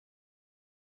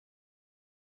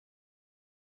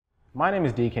My name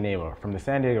is Dike from the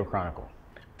San Diego Chronicle.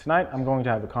 Tonight I'm going to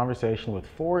have a conversation with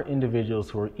 4 individuals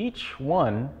who are each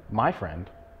one my friend,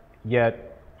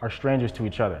 yet are strangers to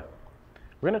each other.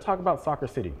 We're going to talk about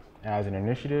SoccerCity as an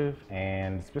initiative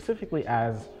and specifically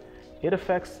as it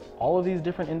affects all of these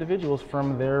different individuals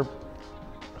from their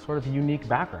sort of unique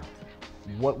backgrounds.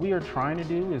 What we are trying to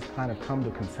do is kind of come to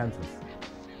consensus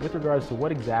with regards to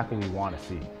what exactly we want to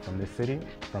see from this city,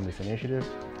 from this initiative,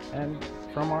 and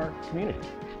from our community.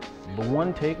 The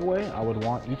one takeaway I would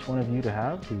want each one of you to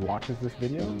have who watches this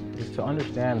video is to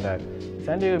understand that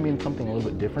San Diego means something a little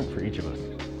bit different for each of us.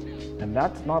 And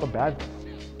that's not a bad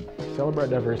thing. Celebrate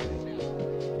diversity.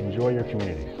 Enjoy your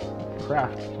community.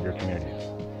 Craft your community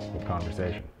with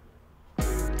conversation.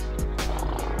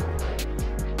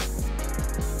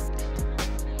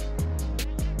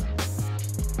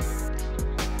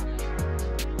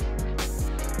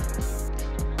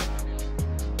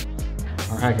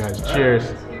 All right, guys, cheers.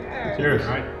 Cheers. All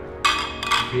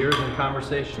right. Beers and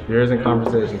conversation. Beers and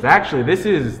conversations. Actually,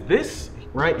 this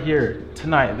right here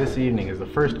tonight, this evening, is the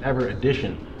first ever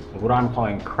edition of what I'm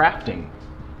calling crafting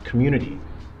community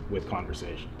with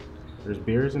conversation. There's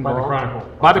beers involved. By the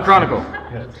Chronicle. By the Chronicle.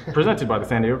 Yes. Presented by the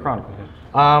San Diego Chronicle.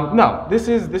 No, this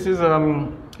is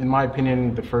in my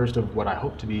opinion the first of what I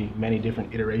hope to be many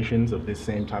different iterations of this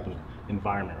same type of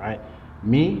environment, right?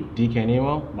 Me, Dike,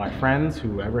 Anyiwo, my friends,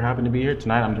 whoever happen to be here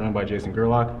tonight, I'm joined by Jason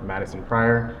Gerlach, Madisyn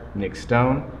Pryor, Nick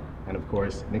Stone, and of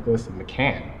course, Nicholas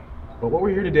McCann. But what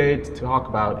we're here today to talk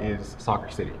about is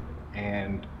SoccerCity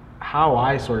and how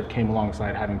I sort of came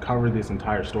alongside having covered this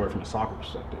entire story from a soccer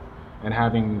perspective and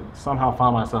having somehow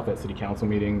found myself at city council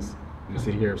meetings in the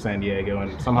city here of San Diego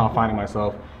and somehow finding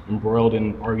myself embroiled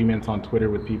in arguments on Twitter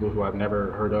with people who I've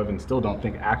never heard of and still don't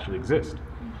think actually exist.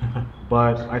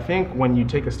 But I think when you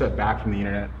take a step back from the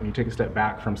internet, when you take a step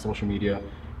back from social media,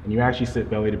 and you actually sit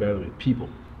belly to belly with people,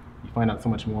 you find out so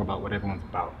much more about what everyone's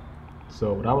about.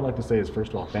 So what I would like to say is,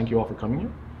 first of all, thank you all for coming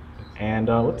here. And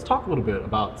let's talk a little bit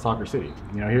about SoccerCity.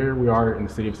 You know, here we are in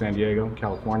the city of San Diego,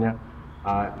 California.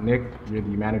 Nick, you're the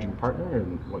managing partner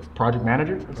and project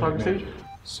manager at SoccerCity?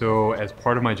 So as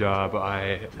part of my job,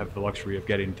 I have the luxury of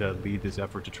getting to lead this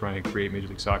effort to try and create Major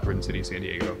League Soccer in the city of San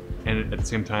Diego. And at the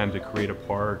same time to create a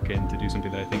park and to do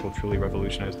something that I think will truly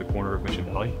revolutionize the corner of Mission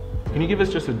Valley. Can you give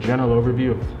us just a general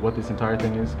overview of what this entire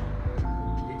thing is?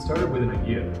 It started with an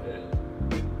idea that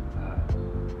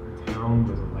the town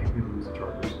was unlikely to lose the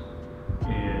Chargers.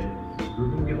 And we were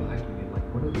going to get lacking in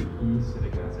like one of the key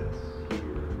civic assets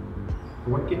here.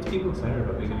 What gets people excited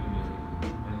about being in a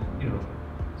community? And you know,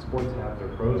 sports have their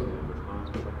pros and their cons,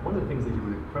 but like one of the things they do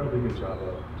an incredibly good job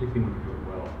of, particularly when you're doing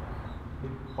well, they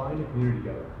bind a community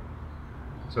together.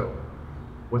 So,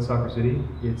 what's SoccerCity?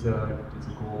 It's a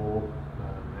goal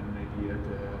and an idea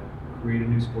to create a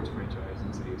new sports franchise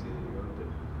in the city of San Diego that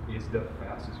is the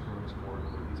fastest growing sport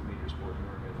of these major sports in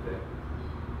America today.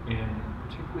 And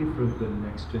particularly for the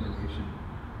next generation,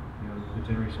 you know, the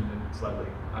generation that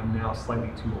I'm now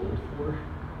slightly too old for.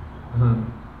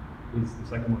 Is the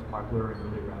second most popular and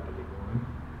really rapidly growing.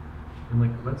 And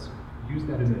like, let's use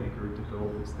that as an anchor to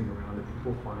build this thing around that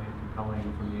people find compelling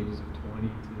from the ages of 20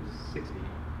 to 60,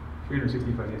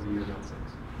 365 days a year, not 6.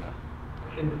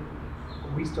 Yeah. And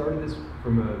we started this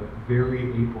from a very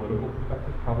apolitical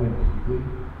perspective, probably naively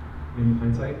in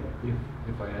hindsight,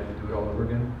 if I had to do it all over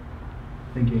again,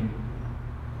 thinking,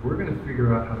 we're gonna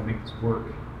figure out how to make this work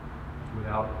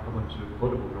without a bunch of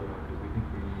political roadblocks, because we think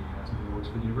we have something that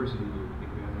works for the university, we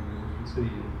think we have something that works for the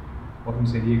city, and welcome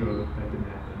to San Diego, that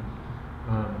didn't happen.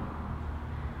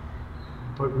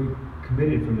 But we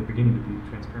committed from the beginning to be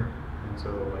transparent, and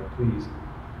so like, please,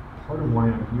 part of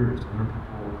why I'm here is to learn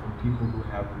from people who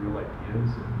have real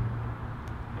ideas and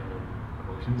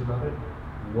emotions about it.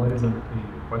 What is underpinning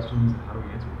your questions and how do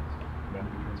we answer those? We have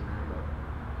to be transparent about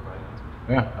providing answers.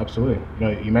 Yeah, absolutely. You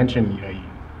know, you mentioned, you know,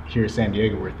 here in San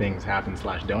Diego where things happen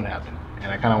 / don't happen.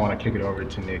 And I kind of want to kick it over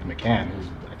to Nick McCann, who's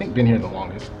I think been here the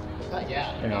longest.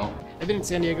 Yeah. You know, I've been in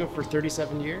San Diego for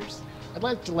 37 years. I'd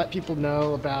like to let people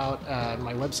know about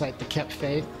my website, The Kept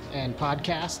Faith, and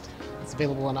podcast. It's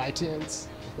available on iTunes.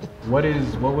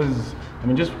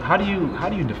 just how do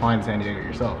you define San Diego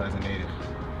yourself as a native?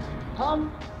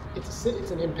 It's a city.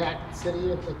 It's an impact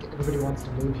city. I think everybody wants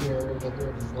to move here.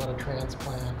 There's a lot of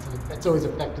transplants, and that's always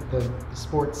affected the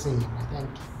sports scene. I think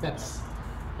that's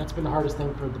been the hardest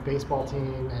thing for the baseball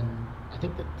team, and I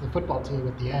think that the football team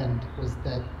at the end was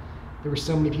that there were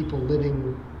so many people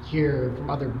living here from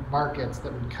other markets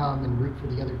that would come and root for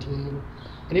the other team,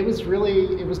 and it was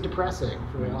depressing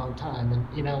for a long time. And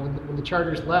you know, when the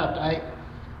Chargers left, I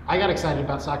got excited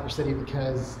about SoccerCity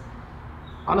because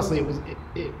honestly,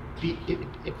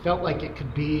 it felt like it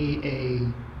could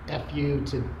be FU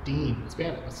to Dean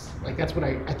Spanish. Like that's what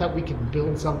I thought we could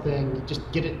build something, just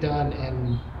get it done,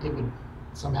 and it would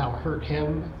somehow hurt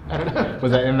him. I don't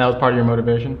know. And that was part of your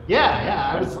motivation?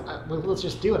 Yeah. I was let's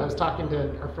just do it. I was talking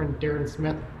to our friend Darren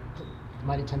Smith,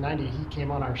 Mighty 1090. He came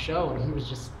on our show and he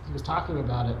was talking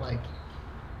about it like,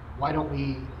 why don't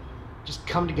we just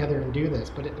come together and do this?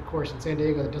 But of course, in San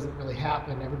Diego, that doesn't really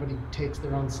happen. Everybody takes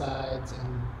their own sides,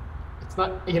 and it's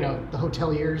not, the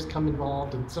hoteliers come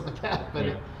involved and stuff like that.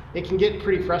 But it can get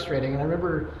pretty frustrating. And I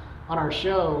remember on our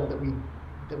show that we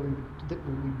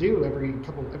do every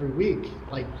week,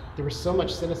 like there was so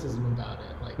much cynicism about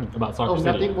it, like about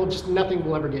SoccerCity. Nothing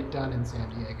will ever get done in San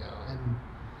Diego, and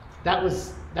that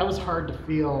was hard to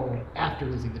feel after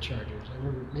losing the Chargers. I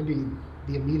remember maybe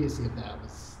the immediacy of that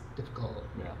was difficult.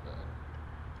 Yeah.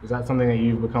 Is that something that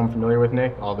you've become familiar with,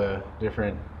 Nick? All the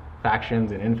different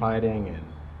factions and infighting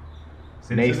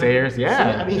and naysayers?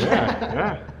 Yeah.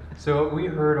 Yeah. So we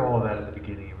heard all that at the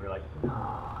beginning, and we were like,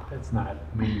 nah, that's not.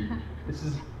 I mean,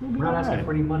 we're not asking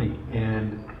for any money,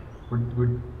 and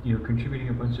we're contributing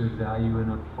a bunch of value in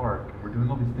a park, and we're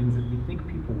doing all these things that we think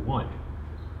people want.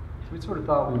 So we sort of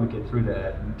thought we would get through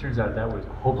that, and it turns out that was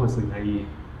hopelessly naive.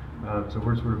 So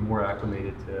we're sort of more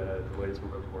acclimated to the ways we're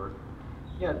going to work.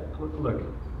 Yeah, look.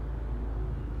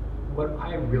 What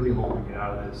I really hope we get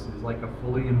out of this is like a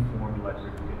fully informed ledger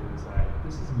who get to decide,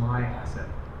 this is my asset.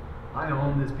 I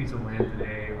own this piece of land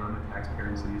today, or I'm a taxpayer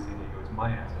in the city of San Diego, it's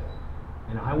my asset.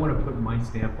 And I want to put my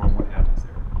stamp on what happens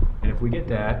there. And if we get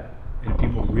that, and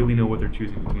people really know what they're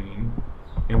choosing between,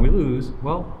 and we lose,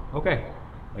 well, okay.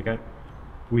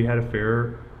 We had a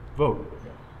fair vote.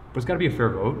 But it's got to be a fair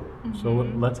vote. Mm-hmm. So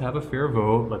let's have a fair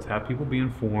vote, let's have people be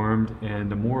informed,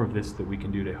 and the more of this that we can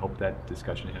do to help that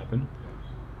discussion happen,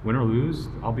 win or lose,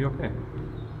 I'll be okay.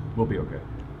 We'll be okay.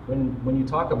 When you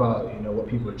talk about what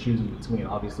people are choosing between,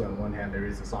 obviously on one hand there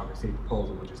is the SoccerCity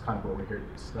proposal, which is kind of what we're here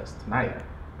to discuss tonight.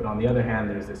 But on the other hand,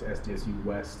 there's this SDSU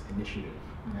West initiative,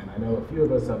 and I know a few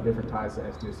of us have different ties to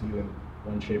SDSU in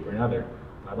one shape or another.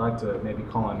 I'd like to maybe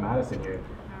call on Madisyn here,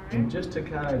 and just to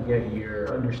kind of get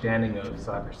your understanding of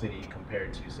SoccerCity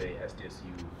compared to, say,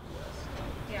 SDSU West.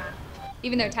 Yeah.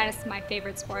 Even though tennis is my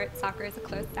favorite sport, soccer is a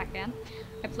close second.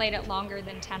 I played it longer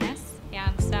than tennis,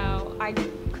 and so I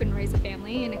couldn't raise a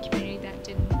family in a community that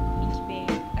didn't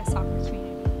incubate a soccer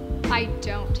community. I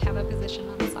don't have a position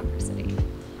on SoccerCity.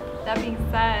 That being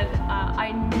said,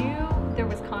 I knew there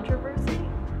was controversy.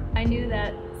 I knew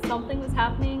that something was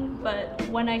happening, but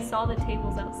when I saw the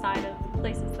tables outside of the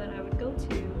places that I would go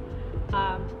to,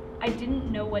 I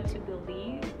didn't know what to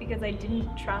believe because I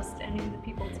didn't trust any of the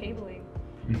people tabling.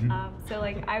 Mm-hmm. So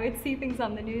I would see things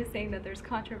on the news saying that there's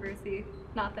controversy,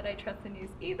 not that I trust the news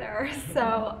either.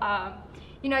 So,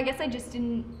 I guess I just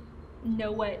didn't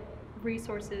know what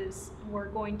resources were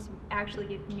going to actually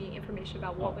give me information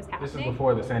about what was happening. This is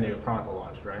before the San Diego Chronicle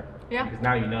launched, right? Yeah. Because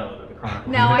now you know that the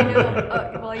Chronicle. Now I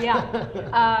know. Well,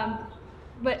 yeah.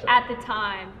 But at the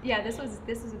time, this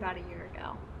was about a year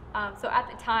ago. So at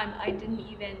the time, I didn't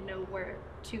even know where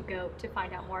to go to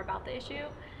find out more about the issue.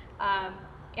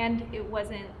 And it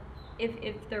wasn't,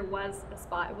 if there was a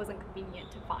spot, it wasn't convenient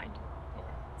to find.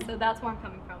 Okay. So that's where I'm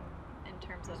coming from in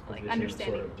terms of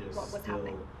understanding what was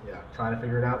happening. Yeah, trying to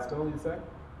figure it out still, you say?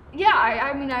 Yeah,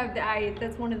 I mean,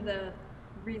 that's one of the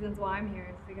reasons why I'm here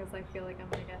is because I feel like I'm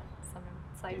going to get some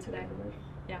insight today.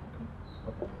 Yeah.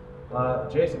 Okay.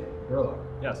 Jason, Gerlach.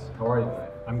 Yes. How are you today?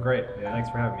 I'm great. Yeah. Thanks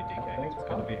for having me, Dike. Thanks. It's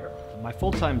good to be here. My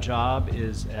full-time job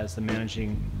is as the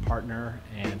managing partner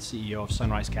and CEO of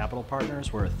Sunrise Capital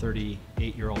Partners. We're a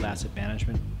 38-year-old asset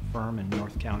management firm in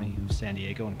North County of San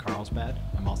Diego and Carlsbad.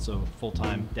 I'm also a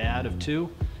full-time dad of 2,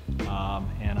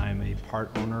 and I'm a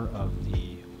part owner of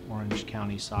the Orange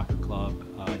County Soccer Club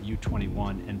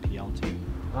U21 NPL team.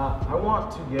 I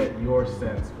want to get your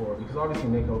sense because obviously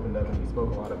Nick opened up and he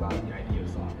spoke a lot about the idea of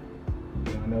soccer.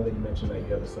 I know that you mentioned that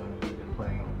you have a son who's been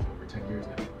playing over 10 years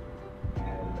now.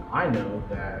 And I know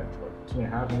that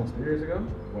 2.5, almost 3 years ago,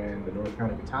 when the North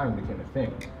County Battalion became a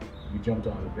thing, you jumped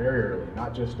on very early,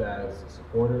 not just as a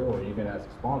supporter or even as a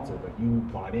sponsor, but you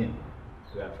bought in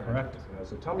to that franchise.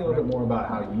 So tell me a little bit more about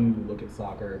how you look at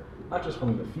soccer, not just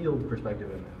from the field perspective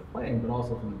and the playing, but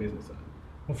also from the business side.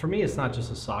 Well, for me, it's not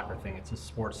just a soccer thing, it's a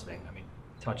sports thing. I mean,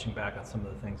 touching back on some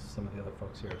of the things some of the other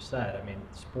folks here have said, I mean,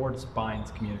 sports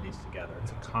binds communities together.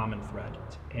 It's a common thread.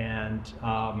 And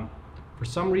for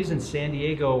some reason, San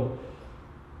Diego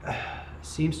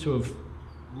seems to have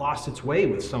lost its way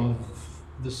with some of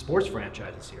the sports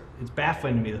franchises here. It's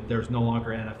baffling to me that there's no longer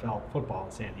NFL football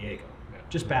in San Diego.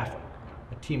 Just baffling.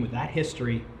 A team with that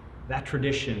history, that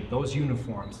tradition, those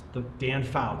uniforms, the Dan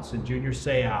Fouts and Junior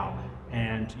Seau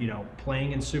and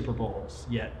playing in Super Bowls,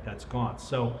 yet that's gone.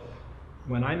 So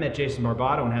when I met Jason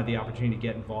Barbato and had the opportunity to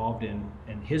get involved in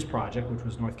his project, which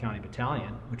was North County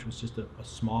Battalion, which was just a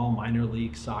small minor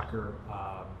league soccer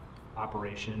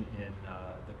operation in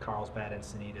the Carlsbad,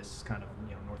 Encinitas kind of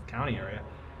North County area,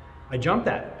 I jumped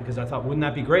at it because I thought, wouldn't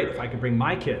that be great if I could bring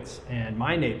my kids and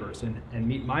my neighbors and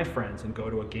meet my friends and go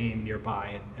to a game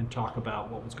nearby and talk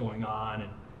about what was going on and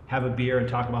have a beer and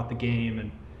talk about the game.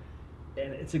 And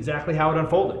it's exactly how it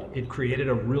unfolded. It created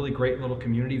a really great little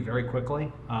community very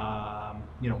quickly.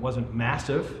 It wasn't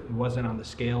massive. It wasn't on the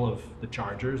scale of the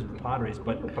Chargers and the Padres,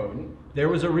 but there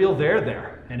was a real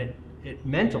there, and it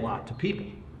meant a lot to people.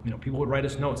 People would write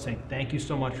us notes saying, thank you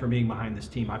so much for being behind this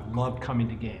team. I've loved coming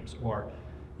to games. Or,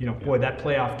 boy, that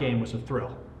playoff game was a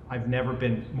thrill. I've never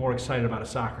been more excited about a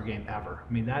soccer game ever.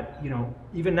 I mean, that,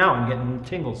 even now I'm getting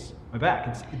tingles on my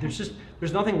back.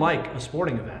 There's nothing like a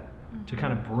sporting event to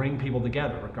kind of bring people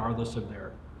together, regardless of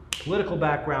their political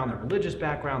background, their religious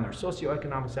background, their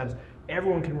socioeconomic status.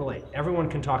 Everyone can relate. Everyone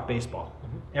can talk baseball.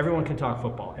 Everyone can talk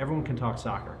football. Everyone can talk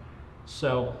soccer.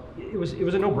 So it was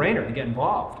a no-brainer to get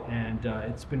involved, and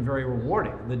it's been very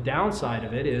rewarding. The downside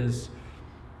of it is,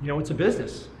 it's a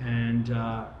business, and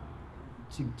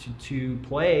to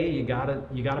play, you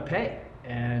gotta pay,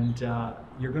 and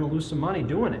you're going to lose some money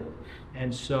doing it.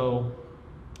 And so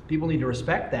people need to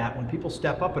respect that when people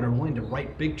step up and are willing to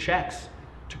write big checks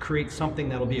to create something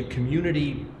that'll be a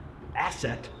community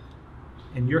asset.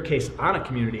 In your case, on a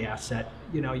community asset,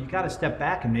 you got to step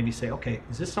back and maybe say, okay,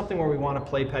 is this something where we want to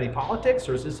play petty politics,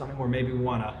 or is this something where maybe we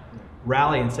want to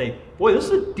rally and say, boy, this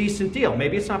is a decent deal.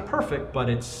 Maybe it's not perfect, but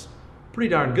it's pretty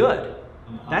darn good.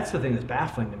 That's the thing that's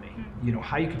baffling to me.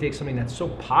 How you can take something that's so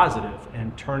positive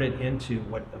and turn it into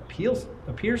what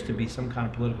appears to be some kind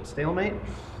of political stalemate.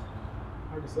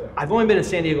 Hard to say. I've only been in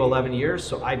San Diego 11 years,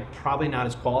 so I'm probably not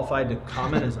as qualified to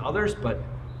comment as others, but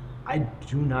I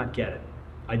do not get it.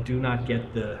 I do not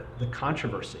get the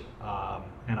controversy,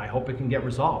 and I hope it can get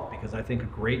resolved, because I think a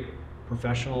great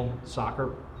professional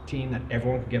soccer team that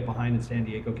everyone can get behind in San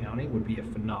Diego County would be a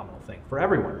phenomenal thing for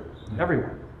everyone.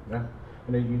 Everyone. Yeah.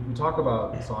 You talk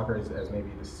about soccer as maybe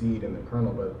the seed and the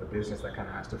kernel, but the business that kind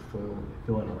of has to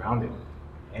fill in around it.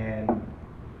 And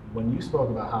when you spoke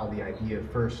about how the idea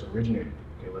first originated,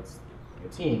 okay, let's be a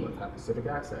team, let's have the civic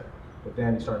asset, but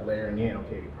then you start layering in,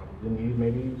 okay, we probably need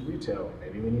maybe retail,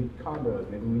 maybe we need condos,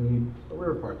 maybe we need a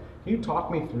river park. Can you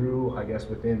talk me through, I guess,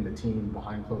 within the team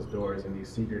behind closed doors and these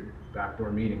secret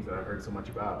backdoor meetings that I've heard so much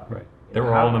about? Right. They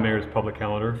were all in the mayor's public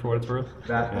calendar, for what it's worth. Well,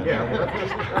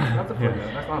 that's a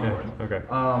footnote. That's not important. Okay.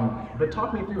 But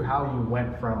talk me through how you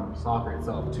went from soccer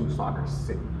itself to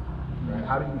SoccerCity. Right?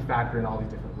 How did you factor in all these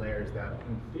different layers that,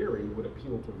 in theory, would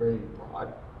appeal to a very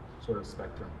broad sort of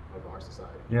spectrum of our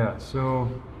society? Yeah. So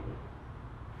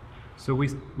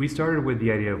we started with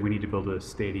the idea of we need to build a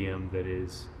stadium that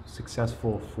is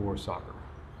successful for soccer.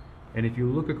 And if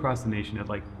you look across the nation at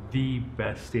like the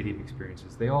best stadium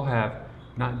experiences, they all have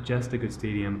not just a good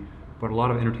stadium, but a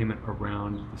lot of entertainment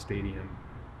around the stadium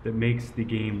that makes the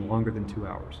game longer than 2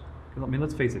 hours. I mean,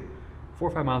 let's face it, 4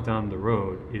 or 5 miles down the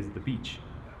road is the beach.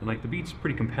 And like the beach is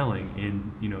pretty compelling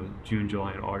in, June,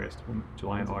 July, and August.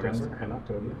 July and August. And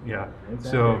October. Yeah.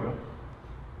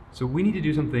 So we need to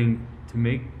do something to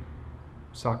make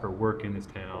soccer work in this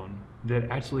town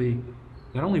that actually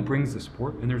not only brings the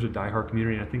sport, and there's a diehard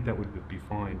community, and I think that would be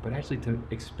fine, but actually to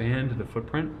expand the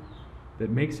footprint that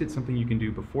makes it something you can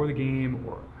do before the game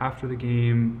or after the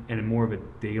game, and more of a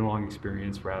day-long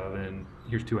experience rather than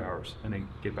here's 2 hours and then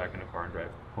get back in a car and drive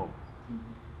home.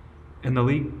 And the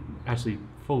league actually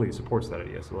fully supports that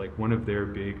idea. So like one of their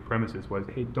big premises was,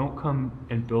 hey, don't come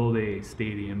and build a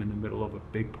stadium in the middle of a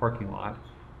big parking lot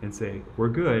and say, we're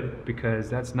good, because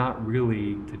that's not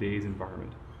really today's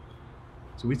environment.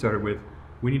 So we started with,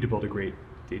 we need to build a great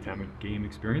daytime game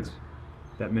experience.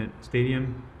 That meant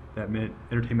stadium, that meant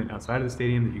entertainment outside of the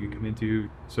stadium that you could come into.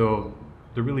 So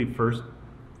the really first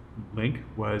link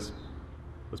was,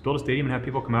 let's build a stadium and have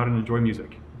people come out and enjoy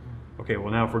music. Okay,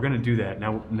 well now if we're gonna do that,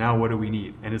 now what do we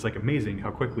need? And it's like amazing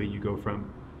how quickly you go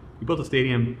from, we built a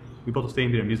stadium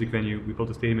to a music venue, we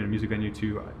built a stadium and a music venue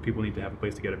to people need to have a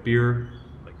place to get a beer,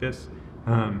 like this,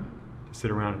 to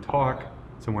sit around and talk,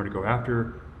 somewhere to go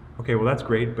after. Okay, well that's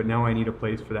great, but now I need a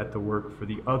place for that to work for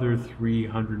the other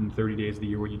 330 days of the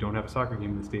year where you don't have a soccer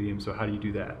game in the stadium, so how do you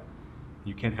do that?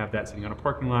 You can't have that sitting on a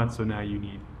parking lot, so now you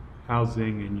need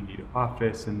housing and you need an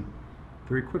office, and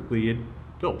very quickly it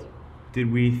built. Did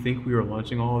we think we were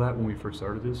launching all of that when we first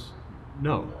started this?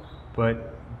 No,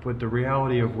 but the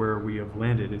reality of where we have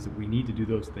landed is that we need to do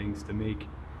those things to make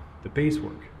the base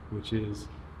work, which is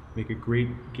make a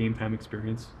great game time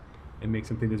experience, and make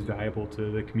something that's valuable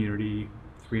to the community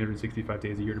 365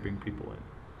 days a year to bring people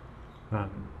in.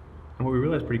 And what we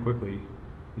realized pretty quickly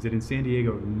is that in San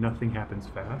Diego, nothing happens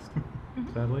fast,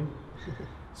 sadly.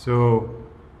 So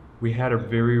we had a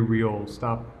very real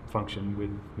stop function with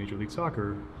Major League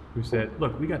Soccer, who said,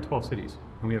 look, we got 12 cities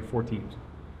and we have 4 teams.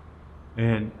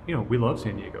 And we love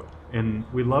San Diego. And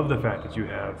we love the fact that you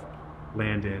have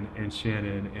Landon and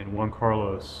Shannon and Juan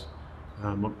Carlos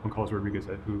Rodriguez,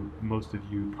 who most of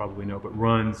you probably know, but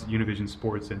runs Univision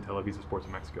Sports and Televisa Sports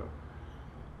in Mexico.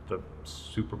 The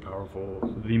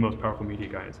most powerful media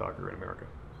guy in soccer in America.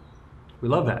 We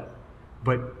love that.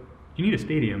 But you need a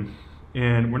stadium,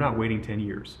 and we're not waiting 10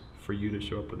 years for you to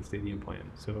show up with a stadium plan.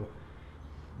 So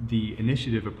the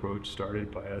initiative approach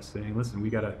started by us saying, listen, we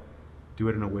got to do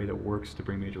it in a way that works to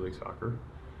bring Major League Soccer.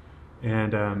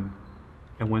 And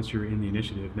once you're in the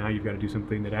initiative, now you've got to do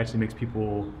something that actually makes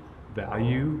people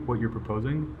value what you're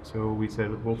proposing. So we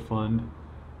said, we'll fund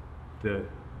the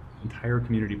entire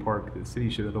community park that the city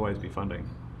should otherwise be funding.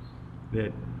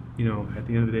 That, at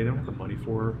the end of the day, they don't have the money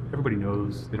for. Everybody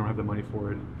knows they don't have the money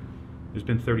for it. There's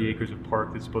been 30 acres of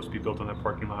park that's supposed to be built on that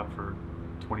parking lot for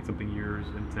 20-something years,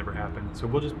 and it's never happened. So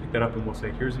we'll just pick that up and we'll say,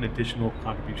 here's an additional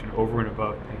contribution over and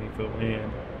above paying for the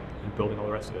land and building all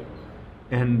the rest of it.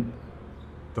 And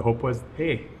the hope was,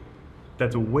 hey,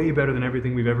 that's way better than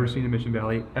everything we've ever seen in Mission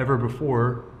Valley ever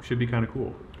before. Should be kind of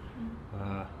cool.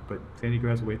 But San Diego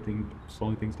has a way of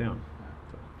slowing things down.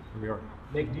 So here we are.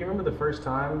 Nick, do you remember the first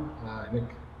time, Nick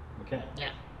McCann?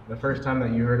 Yeah. The first time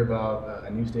that you heard about a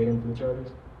new stadium for the Chargers?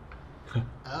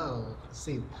 Oh, let's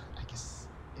see. I guess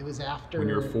it was after. When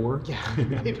you were 4? Yeah. I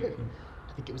think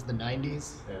it was the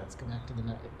 90s. Yeah. Let's go back to the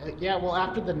 90s. Yeah, well,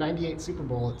 after the 98 Super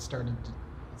Bowl, it started to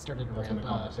That's when ramp the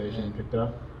up. conversation picked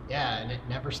up? Yeah, and it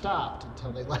never stopped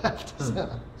until they left.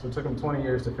 So it took them 20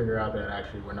 years to figure out that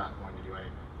actually we're not going to do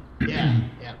anything.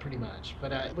 yeah, pretty much.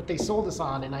 But what they sold us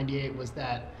on in '98 was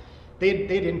that they'd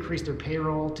increased their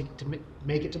payroll to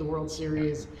make it to the World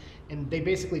Series, and they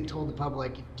basically told the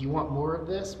public, do you want more of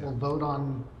this? We'll vote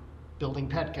on building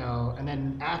Petco. And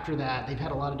then after that, they've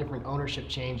had a lot of different ownership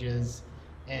changes,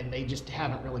 and they just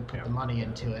haven't really put the money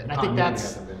into it. And I think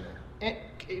that's,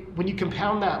 when you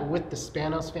compound that with the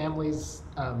Spanos family's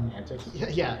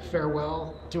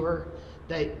farewell tour,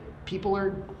 that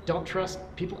people don't trust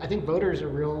people. I think voters are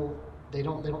real. They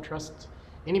don't trust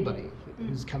anybody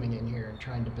who's coming in here and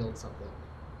trying to build something.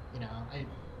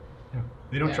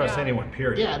 They don't trust anyone,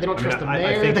 period. Yeah, they don't trust the mayor.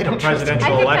 I think they the don't trust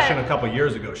presidential election a couple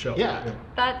years ago showed. Yeah.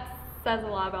 That says a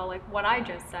lot about what I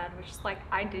just said, which is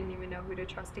I didn't even know who to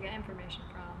trust to get information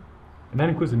from. And that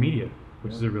includes the media,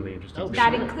 which is a really interesting thing.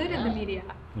 That included the media.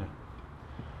 Yeah.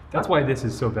 That's why this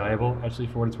is so valuable, actually,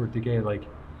 for what it's worth, Dike.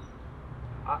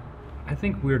 I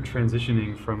think we're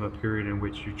transitioning from a period in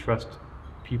which you trust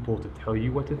people to tell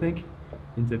you what to think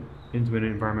into an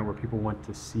environment where people want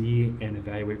to see and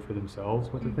evaluate for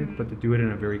themselves what to think, but to do it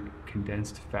in a very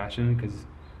condensed fashion, because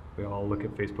we all look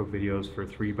at Facebook videos for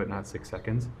 3 but not 6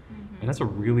 seconds. And that's a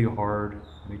really hard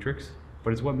matrix,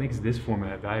 but it's what makes this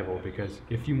format valuable, because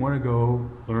if you want to go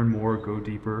learn more, go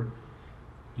deeper,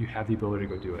 you have the ability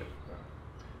to go do it.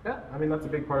 Yeah, I mean, that's a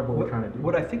big part of what we're trying to do.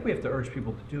 What I think we have to urge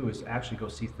people to do is actually go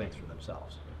see things for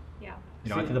themselves. Yeah.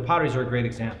 I think the Padres are a great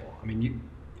example. I mean,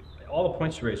 all the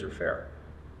points you raise are fair.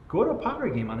 Go to a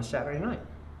Padre game on a Saturday night.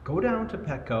 Go down to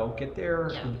Petco, get there.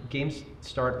 Yeah. Games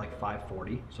start at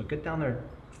 5:40, so get down there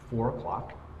at 4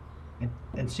 o'clock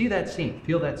and see that scene,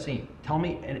 feel that scene. Tell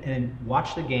me, and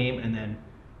watch the game, and then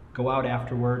go out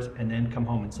afterwards, and then come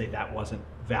home and say that wasn't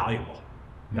valuable.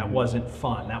 That wasn't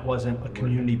fun. That wasn't a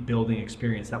community building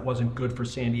experience. That wasn't good for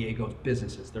San Diego's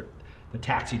businesses. The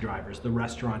taxi drivers, the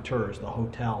restaurateurs, the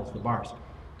hotels, the bars.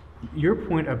 Your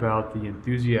point about the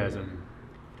enthusiasm,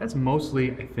 that's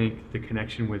mostly, I think, the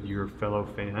connection with your fellow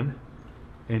fan.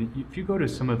 And if you go to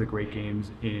some of the great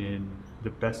games in the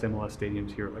best MLS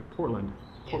stadiums here, like Portland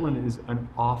is an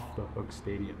off-the-hook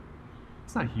stadium.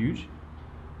 It's not huge,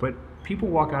 but people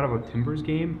walk out of a Timbers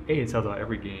game, it sells out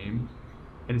every game,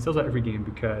 and it sells out every game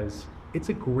because it's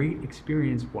a great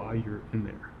experience while you're in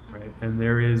there, right? And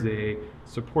there is a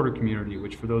supporter community,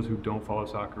 which for those who don't follow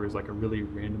soccer is a really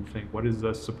random thing. What is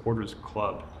a supporters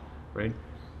club, right?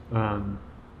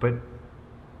 But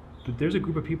there's a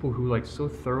group of people who so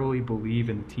thoroughly believe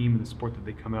in the team and the sport that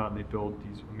they come out and they build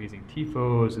these amazing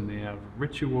tifos, and they have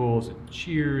rituals and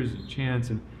cheers and chants,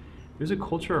 and there's a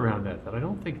culture around that I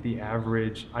don't think the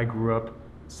average, I grew up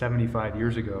 75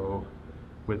 years ago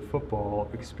with football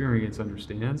experience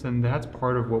understands, and that's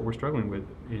part of what we're struggling with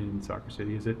in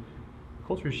SoccerCity, is that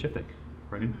culture is shifting,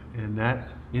 right? And that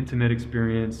intimate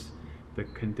experience, the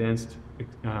condensed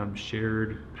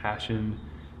shared passion,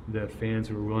 the fans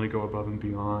who are willing to go above and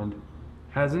beyond,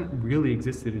 hasn't really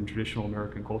existed in traditional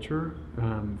American culture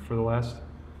for the last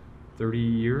 30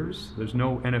 years. There's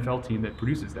no NFL team that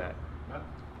produces that.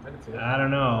 I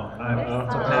don't know. I'm a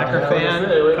Packer fan.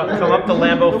 Come up to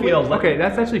Lambeau Field. Okay,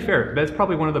 that's actually fair. That's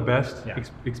probably one of the best Yeah.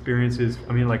 experiences.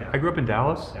 I mean, like, I grew up in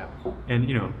Dallas, Yeah. and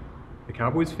you know, the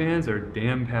Cowboys fans are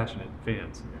damn passionate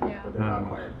fans. Yeah. But they're not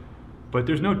quiet. But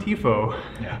there's no tifo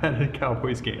Yeah. at a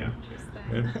Cowboys game.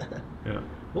 Interesting. Yeah.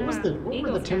 What were the Eagles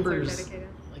fans are Timbers? dedicated.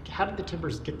 Like, how did the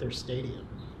Timbers get their stadium?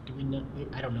 Do we know?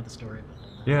 I don't know the story.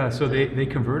 Yeah, so they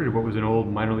converted what was an old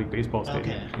minor league baseball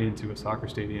stadium Okay. into a soccer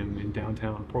stadium in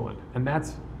downtown Portland. And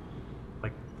that's,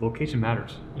 like, location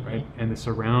matters, right? And the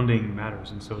surrounding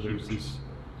matters. And so there's this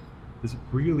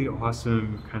really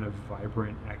awesome kind of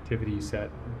vibrant activity set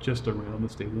just around the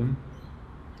stadium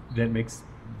that makes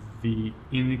the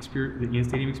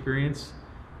in-stadium experience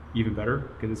even better,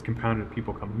 because it's compounded with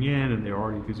people coming in and they're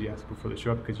already enthusiastic before they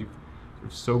show up, because you've sort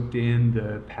of soaked in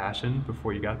the passion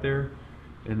before you got there.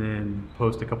 And then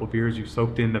post a couple beers, you've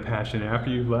soaked in the passion after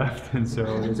you've left, and so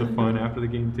there's a fun after the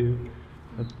game too.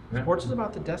 Sports is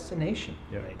about the destination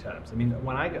Yeah. many times. I mean,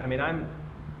 I'm,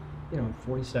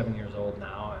 47 years old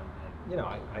now, and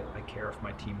I care if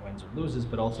my team wins or loses,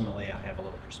 but ultimately I have a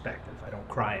little perspective. I don't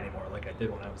cry anymore like I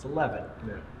did when I was 11.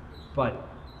 Yeah. But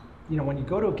when you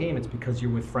go to a game, it's because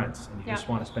you're with friends and you Yeah. just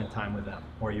want to spend time with them,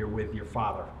 or you're with your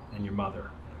father and your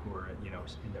mother who are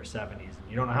in their 70s, and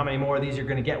you don't know how many more of these you're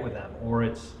going to get with them, or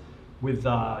it's with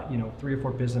 3 or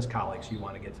 4 business colleagues you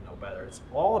want to get to know better. It's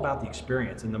all about the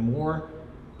experience, and the more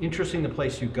interesting the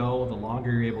place you go, the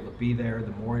longer you're able to be there,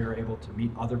 the more you're able to meet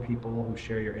other people who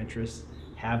share your interests,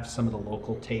 have some of the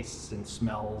local tastes and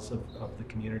smells of the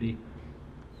community.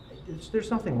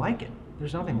 There's nothing like it.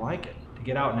 There's nothing like it. To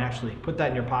get out and actually put that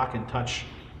in your pocket and touch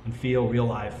and feel real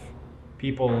life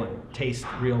people and taste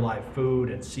real live food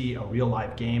and see a real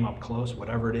live game up close,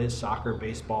 whatever it is, soccer,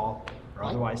 baseball, or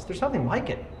otherwise. There's nothing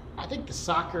like it. I think the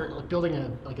soccer, like building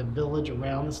a village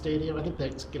around the stadium, I think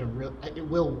it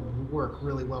will work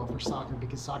really well for soccer,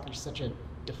 because soccer is such a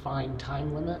defined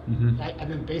time limit. Mhm. I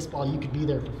mean, baseball, you could be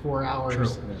there for 4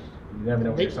 hours. True. You never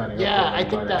know what you're signing up for. Yeah, I when you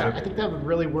think buy that ticket. would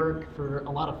really work for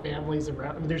a lot of families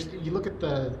around. I mean, you look at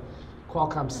the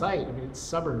Qualcomm site. I mean, it's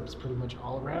suburbs pretty much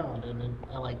all around, and then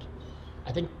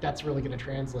I think that's really going to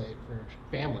translate for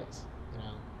families.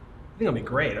 I think it'll be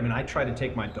great. I mean, I tried to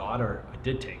take my daughter, I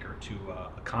did take her to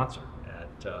a concert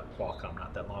at Qualcomm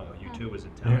not that long ago. U2 was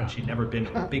in town. Yeah. She'd never been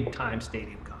to a big time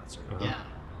stadium concert. Yeah.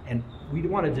 And we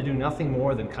wanted to do nothing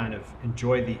more than kind of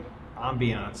enjoy the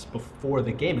ambiance before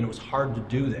the game, and it was hard to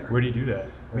do there. Where do you do that?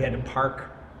 We had to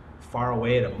park far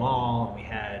away at a mall, and we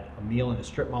had a meal in a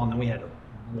strip mall, and then we had to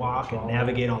walk and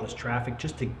navigate all this traffic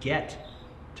just to get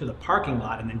to the parking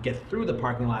lot, and then get through the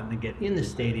parking lot, and then get in the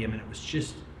stadium, and it was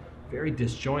just very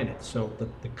disjointed. So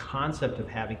the concept of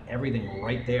having everything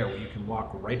right there, where you can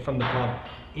walk right from the pub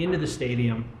into the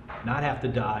stadium, not have to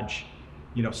dodge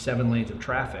 7 lanes of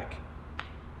traffic,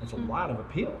 that's a lot of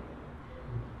appeal.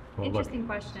 Well, look, Interesting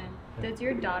question. Does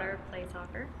your daughter play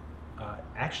soccer?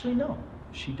 Actually, no,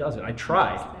 she doesn't. I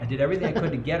tried. I did everything I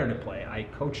could to get her to play. I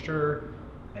coached her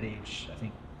at age, I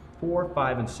think, 4,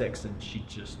 5, and 6, and she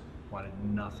just wanted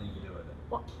nothing to do with it.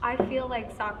 Well, I feel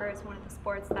like soccer is one of the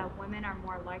sports that women are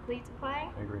more likely to play.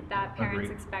 I agree. That parents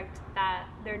Agreed. expect that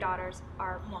their daughters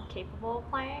are more capable of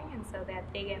playing, and so that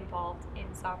they get involved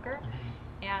in soccer.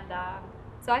 And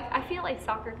so I feel like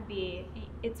soccer could be,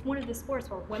 it's one of the sports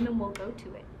where women will go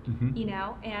to it,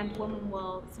 Mhm. and women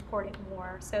will support it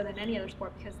more so than any other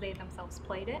sport because they themselves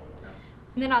played it.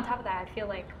 And then on top of that, I feel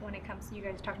like when it comes to you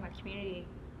guys talking about community,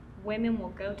 women will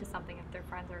go to something if their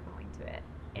friends are going to it.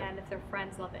 And if their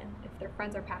friends love it, if their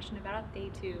friends are passionate about it, they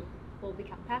too will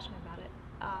become passionate about it.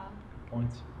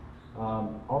 Points.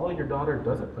 Although your daughter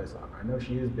doesn't play soccer, I know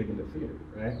she is big into theater,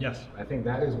 right? Yes. I think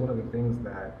that is one of the things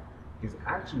that is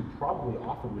actually probably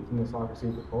offered within the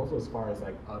SoccerCity proposal, as far as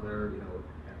like other,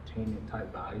 entertainment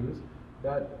type values,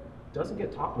 that doesn't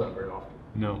get talked about very often.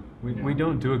 No, we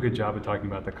don't do a good job of talking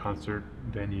about the concert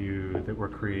venue that we're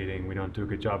creating. We don't do a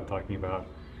good job of talking about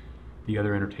the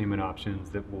other entertainment options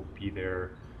that will be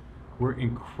there. We're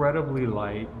incredibly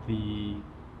like the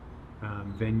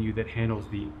venue that handles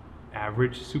the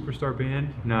average superstar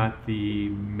band, not the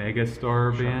mega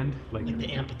star band. Like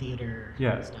the amphitheater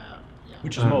Yeah. stuff. Yeah.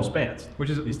 Which is most bands. Which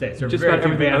is these days. There are just very about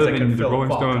few everything bands other that can than the fill Rolling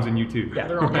Qualcomm. Stones and U2. Yeah.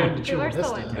 They're all going to People are Chula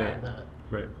still Vista. into at it.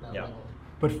 Right. that Yeah. level.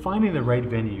 But finding the right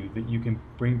venue that you can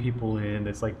bring people in,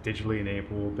 that's like digitally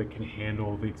enabled, that can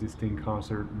handle the existing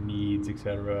concert needs,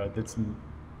 etc. That's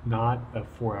not a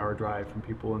 4-hour drive from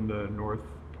people in the north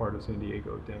part of San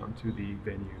Diego down to the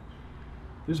venue.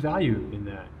 There's value in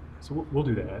that. So we'll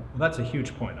do that. Well, that's a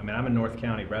huge point. I mean, I'm a North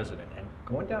County resident, and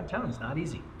going downtown is not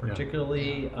easy,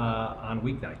 particularly on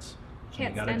weeknights.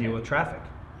 Can't You got to stand deal it. with traffic.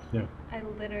 Yeah. I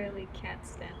literally can't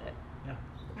stand it. Yeah.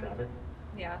 Traffic.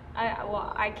 Yeah.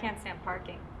 I can't stand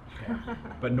parking. Yeah.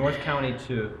 But North County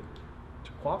to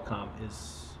Qualcomm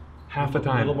is Half the a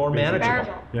time, little more basically. manageable.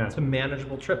 Bearable. Yeah. It's a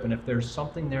manageable trip, and if there's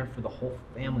something there for the whole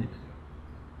family to do,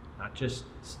 not just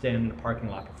stand in a parking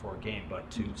lot before a game, but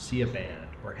to see a band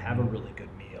or have a really good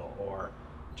meal or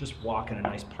just walk in a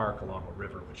nice park along a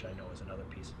river, which I know is another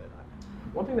piece of it.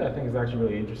 One thing that I think is actually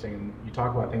really interesting, and you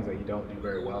talk about things that you don't do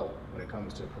very well when it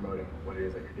comes to promoting what it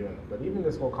is that you're doing, but even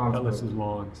this whole That concept. list is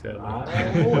long, sadly.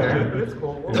 I'm aware, but it's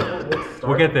cool. Let's start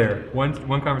We'll get there, one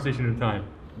conversation at a time.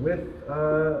 with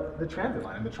the transit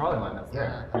line and the trolley line that's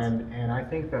there. And I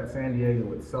think that San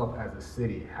Diego itself as a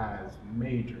city has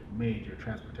major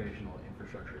transportational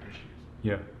infrastructure issues.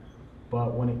 Yeah.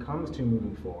 But when it comes to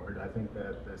moving forward, I think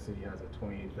that the city has a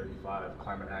 2035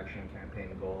 climate action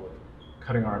campaign goal of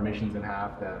cutting our emissions in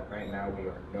half that right now we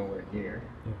are nowhere near.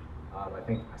 Yeah. I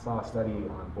think I saw a study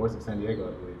on Voice of San Diego,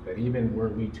 I believe, that even were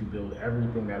we to build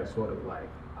everything that is sort of like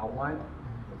outlined,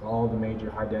 with all the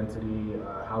major high density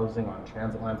housing on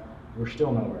transit lines, we're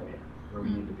still nowhere near where we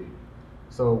need to be.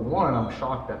 So one, I'm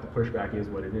shocked that the pushback is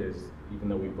what it is, even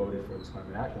though we voted for this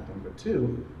climate action thing. But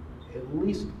two, at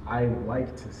least I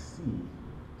like to see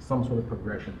some sort of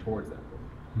progression towards that goal.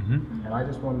 Mm-hmm. And I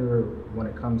just wonder, when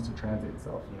it comes to transit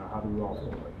itself, how do we all feel?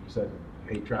 Like you said,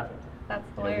 you hate traffic. That's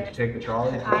Would you hilarious. take the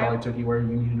trolley if the trolley took you where you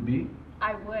needed to be?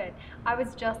 I would. I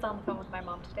was just on the phone with my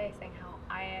mom today saying how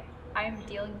I am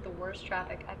dealing with the worst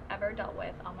traffic I've ever dealt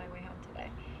with on my way home today.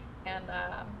 And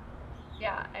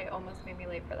yeah, it almost made me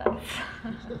late for that.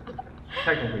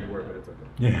 Technically you were, but it's okay.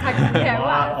 Yeah, A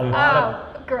wow.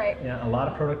 lot Oh, great. Yeah, a lot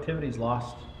of productivity is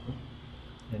lost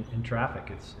in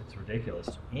traffic. It's ridiculous.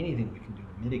 Anything we can do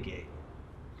to mitigate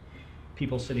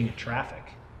people sitting in traffic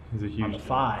It's a huge on the deal.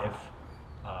 5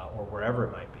 or wherever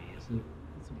it might be is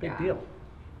a big Yeah. deal.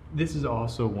 This is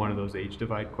also one of those age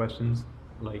divide questions.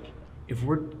 Like, if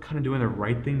we're kind of doing the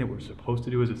right thing that we're supposed to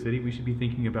do as a city, we should be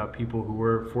thinking about people who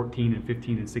were 14 and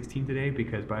 15 and 16 today,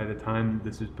 because by the time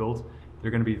this is built,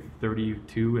 they're going to be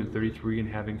 32 and 33 and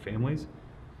having families.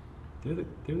 They're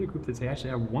the group that say,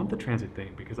 actually, I want the transit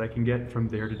thing because I can get from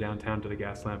there to downtown to the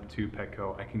gas lamp to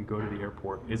Petco. I can go to the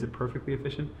airport. Is it perfectly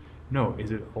efficient? No.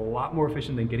 Is it a lot more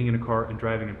efficient than getting in a car and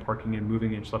driving and parking and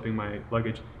moving and schlepping my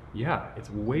luggage? Yeah, it's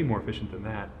way more efficient than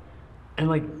that. And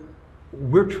like,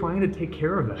 we're trying to take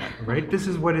care of that, right? This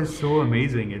is what is so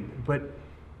amazing. But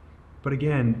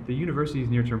again, the university's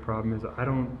near-term problem is I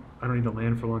don't need the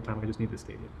land for a long time. I just need the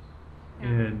stadium. Yeah.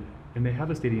 And they have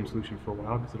the stadium solution for a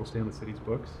while because it'll stay on the city's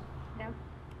books. Yeah.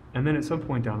 And then at some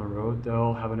point down the road,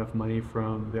 they'll have enough money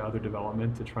from the other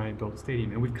development to try and build a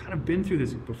stadium. And we've kind of been through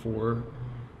this before.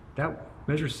 That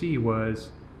Measure C was,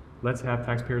 let's have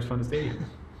taxpayers fund the stadium,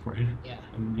 right? Yeah.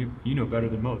 And you know better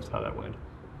than most how that went.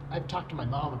 I've talked to my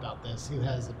mom about this, who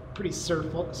has a pretty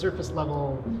surface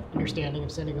level understanding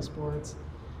of San Diego sports.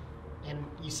 And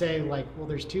you say, like, well,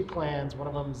 there's two plans. One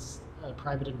of them's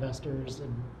private investors,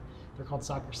 and they're called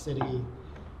SoccerCity.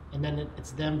 And then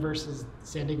it's them versus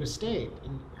San Diego State.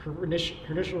 And her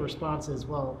initial response is,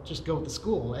 well, just go with the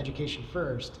school, education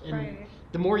first. And Right.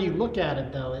 the more you look at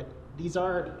it, though, these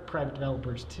are private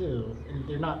developers too, and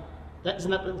they're not.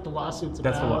 Isn't that what the lawsuit's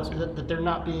about? That's the lawsuit. That they're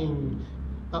not being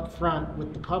upfront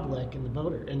with the public and the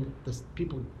voter and the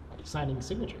people signing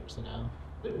signatures.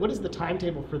 What is the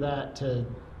timetable for that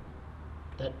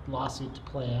lawsuit to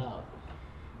play out?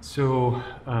 So,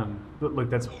 look,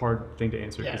 that's a hard thing to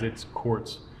answer because Yeah. it's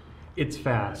courts. It's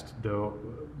fast, though,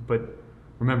 but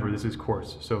remember, this is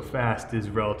courts, so fast is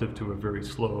relative to a very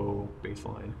slow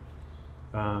baseline.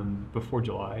 Before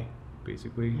July,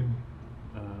 basically,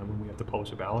 when we have to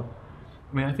publish a ballot.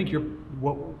 I mean, I think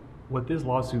what this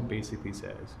lawsuit basically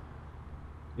says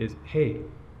is, hey,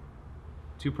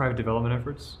 two private development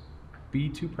efforts, be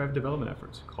two private development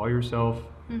efforts. Call yourself,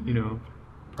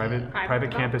 private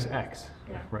Private campus X,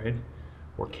 Yeah. right?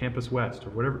 Or campus West,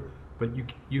 or whatever. But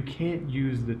you can't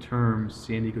use the term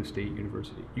San Diego State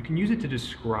University. You can use it to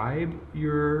describe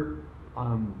your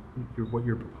what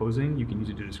you're proposing. You can use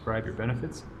it to describe your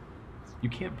benefits. You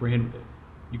can't brand it.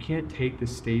 You can't take the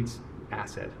state's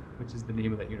asset, which is the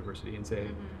name of that university, and say,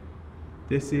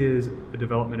 this is a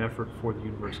development effort for the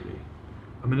university.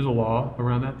 I mean, there's a law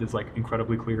around that that's like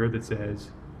incredibly clear that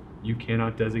says you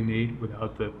cannot designate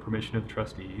without the permission of the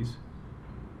trustees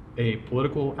a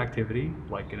political activity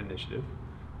like an initiative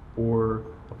or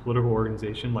a political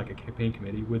organization like a campaign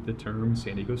committee with the term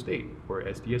San Diego State or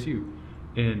SDSU.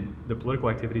 And the political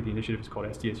activity, the initiative is called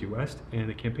SDSU West, and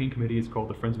the campaign committee is called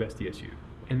the Friends of SDSU.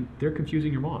 and they're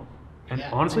confusing your mom. And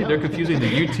Yeah, honestly, I they're know. confusing the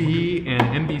UT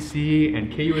and NBC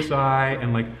and KUSI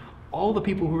and like all the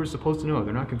people who are supposed to know.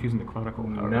 They're not confusing the Chronicle.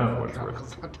 No, for what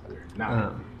it's worth. They're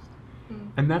not.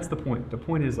 And that's the point. The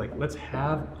point is like, let's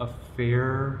have a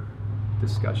fair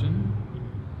discussion.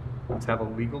 Let's have a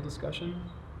legal discussion.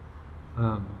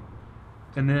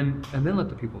 And then let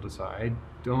the people decide.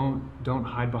 Don't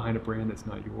hide behind a brand that's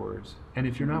not yours. And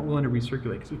if you're not willing to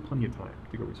recirculate, because there's plenty of time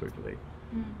to go recirculate.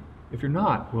 If you're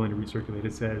not willing to recirculate,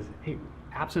 it says, hey,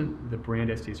 absent the brand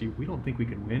SDSU, we don't think we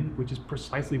can win, which is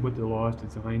precisely what the law is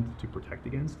designed to protect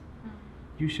against.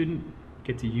 You shouldn't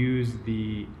get to use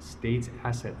the state's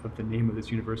asset of the name of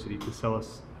this university to sell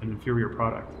us an inferior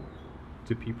product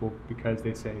to people because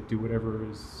they say do whatever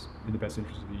is in the best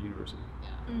interest of the university.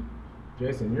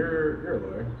 Jason, you're a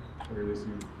lawyer. Or at least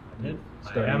you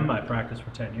studied. I practiced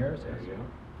for 10 years. There you go.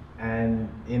 And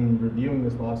in reviewing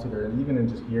this lawsuit, or even in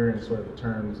just hearing sort of the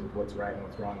terms of what's right and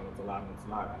what's wrong and what's allowed and what's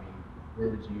not, I mean,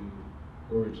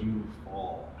 where would you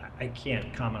fall? I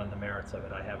can't comment on the merits of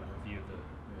it. I haven't reviewed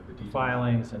the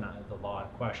filings and the law in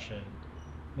question.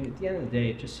 I mean, at the end of the day,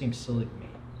 it just seems silly to me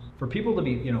for people to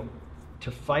be,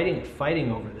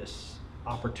 fighting over this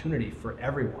opportunity for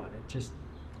everyone. It just,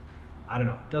 I don't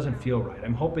know, it doesn't feel right.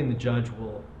 I'm hoping the judge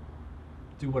will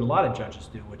do what a lot of judges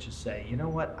do, which is say, you know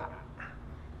what,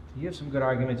 you have some good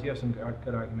arguments,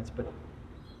 but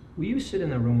will you sit in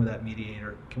the room with that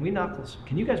mediator? Can we knock this?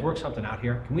 Can you guys work something out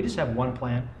here? Can we just have one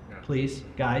plan? Please,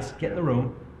 guys, get in the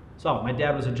room. So my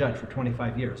dad was a judge for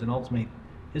 25 years, and ultimately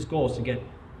his goal is to get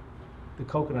the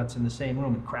coconuts in the same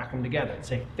room and crack them together and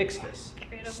say, fix this,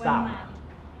 stop.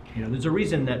 There's a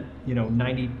reason that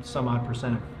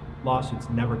 90% of lawsuits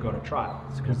never go to trial.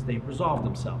 It's because they resolve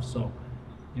themselves. So,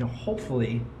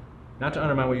 hopefully, not to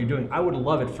undermine what you're doing, I would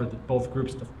love it for both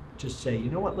groups to just say, you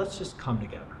know what, let's just come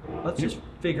together. Let's just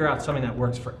figure out something that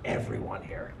works for everyone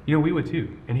here. We would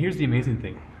too. And here's the amazing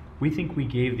thing. We think we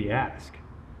gave the ask.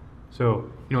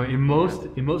 So, in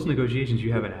most negotiations,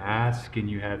 you have an ask and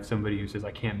you have somebody who says,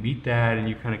 I can't meet that, and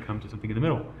you kind of come to something in the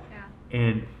middle. Yeah.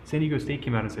 And San Diego State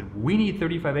came out and said, we need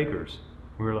 35 acres.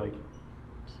 We were like,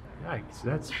 yikes,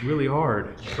 that's really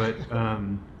hard, but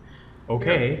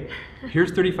okay,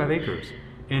 here's 35 acres.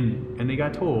 And they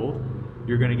got told,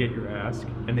 you're gonna get your ask,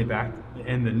 and they backed,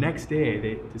 and the next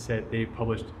day they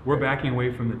published, we're backing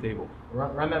away from the table.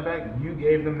 Run that back, you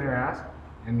gave them their ask,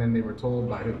 and then they were told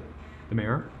by who? The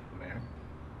mayor.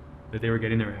 That they were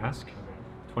getting their ask.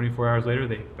 24 hours later,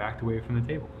 they backed away from the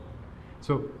table.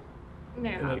 So,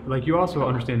 like you also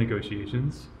understand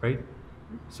negotiations, right?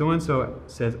 So-and-so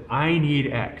says, I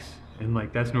need X, and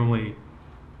like that's normally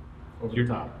Over the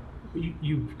top.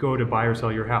 You go to buy or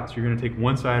sell your house. You're going to take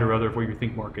one side or other of what you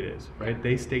think market is, right?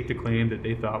 They staked a claim that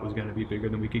they thought was going to be bigger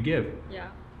than we could give. Yeah.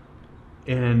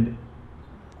 And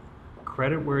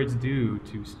credit where it's due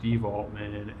to Steve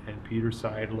Altman and Peter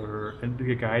Seidler and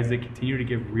the guys that continue to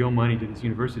give real money to this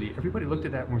university. Everybody looked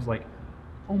at that and was like,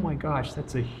 oh my gosh,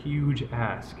 that's a huge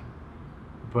ask.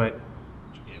 But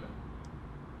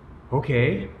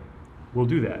okay, we'll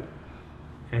do that.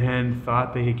 And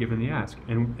thought they had given the ask.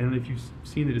 And if you've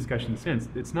seen the discussion since,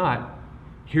 it's not,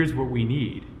 here's what we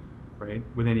need, right?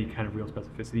 With any kind of real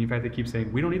specificity. In fact, they keep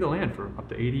saying, we don't need the land for up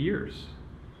to 80 years.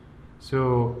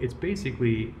 So it's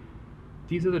basically,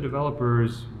 these other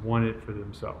developers want it for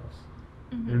themselves.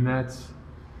 And that's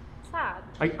sad.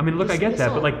 I mean, look, I get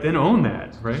that, but like then own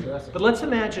that, right? But let's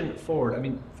imagine forward. I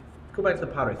mean, go back to the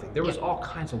pottery thing. There was all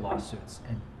kinds of lawsuits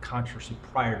and controversy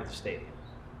prior to the stadium,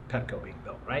 Petco being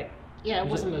built, right? Yeah, it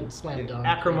wasn't a slam dunk.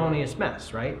 Acrimonious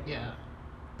mess, right? Yeah.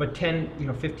 But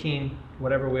 10, 15,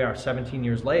 whatever we are, 17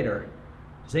 years later,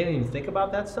 does anyone even think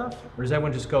about that stuff? Or does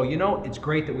everyone just go, it's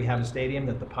great that we have a stadium,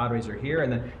 that the Padres are here,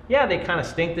 and then, yeah, they kind of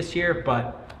stink this year,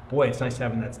 but boy, it's nice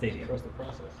having that stadium. Trust the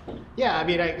process. Yeah, I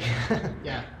mean, I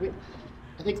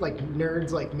think like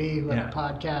nerds like me who have a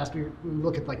podcast, we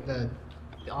look at like the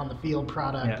on the field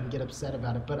product and get upset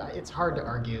about it. But it's hard to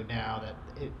argue now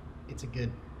that it's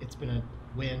been a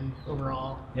win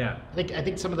overall. Yeah. I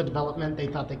think some of the development, they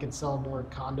thought they could sell more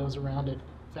condos around it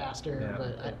faster,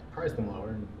 but Price them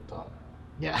lower and we'll talk.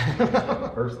 yeah.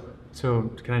 Personally.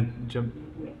 So can I jump,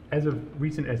 as a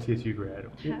recent SDSU grad,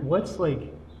 what's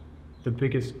like the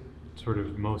biggest sort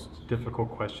of most difficult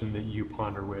question that you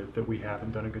ponder with that we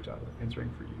haven't done a good job of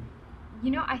answering for you?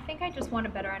 I think I just want a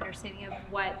better understanding of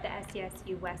what the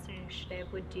SDSU Western Initiative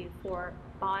would do for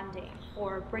bonding,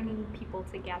 for bringing people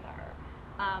together.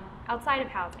 Outside of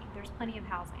housing, there's plenty of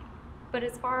housing. But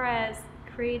as far as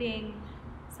creating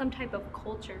some type of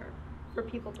culture for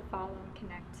people to follow and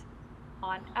connect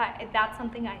on, that's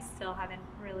something I still haven't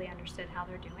really understood how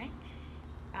they're doing.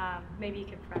 Maybe you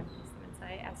can provide me some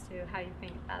insight as to how you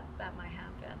think that might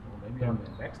happen. Well, maybe on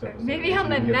the next episode. Maybe on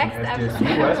the we can get next some episode.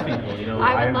 SDSU West people. You know,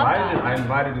 I would love that. I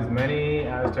invited as many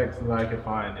Aztecs as I could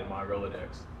find in my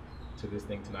Rolodex to this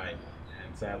thing tonight.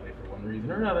 And sadly, for one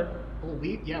reason or another, Well,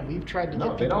 we've tried to no,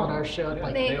 get they people don't. on our show. Yeah,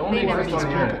 Like, they They only never exist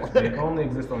on the do. internet. They only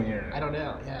exist on the internet. I don't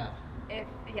know. Yeah. If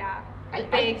a I-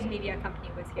 big media company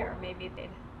was here, maybe they'd.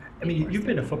 I mean, you've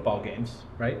been to football games,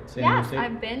 right? San Diego Yes, State?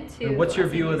 I've been to. And what's your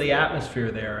view of the SDSU.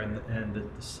 atmosphere there and the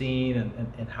scene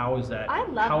and how is that? I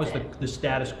loved how is it. the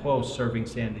status quo serving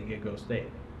San Diego State?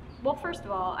 Well, first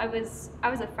of all, I was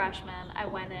a freshman. I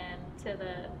went in to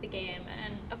the game,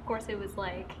 and of course, it was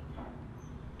like,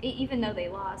 even though they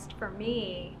lost, for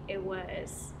me, it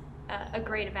was a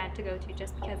great event to go to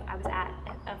just because I was at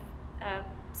a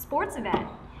sports event.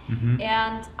 Mm-hmm.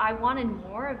 And I wanted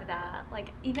more of that.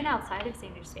 Like, even outside of San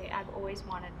Diego State, I've always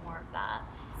wanted more of that.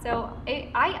 So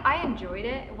I enjoyed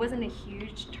it. It wasn't a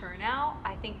huge turnout.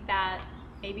 I think that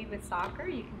maybe with soccer,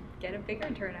 you can get a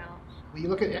bigger turnout. Well, you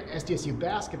look at SDSU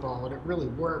basketball, and it really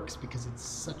works because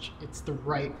it's the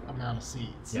right amount of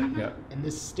seats. Yeah, yeah. And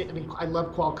this, I mean, I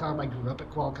love Qualcomm. I grew up at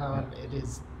Qualcomm. Yeah. It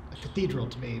is a cathedral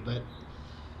to me, but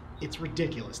it's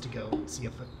ridiculous to go see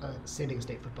a San Diego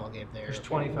State football game there. There's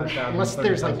 25,000. Unless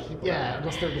there's like, 30,000 people.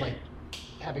 unless they're like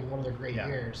having one of their great Yeah.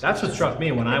 years. That's what struck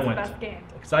me when I It's the went. best game.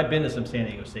 Because I've been to some San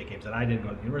Diego State games and I didn't go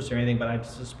to the university or anything, but I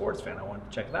was a sports fan. I wanted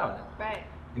to check it out. Right.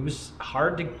 It was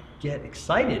hard to get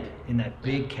excited in that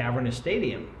big cavernous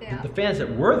stadium. Yeah. The fans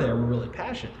that were there were really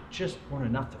passionate. There just weren't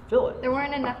enough to fill it. There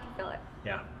weren't enough to fill it.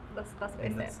 Yeah. Let's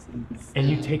And face it. And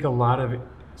you take a lot of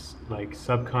like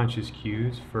subconscious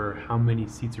cues for how many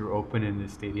seats are open in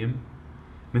this stadium.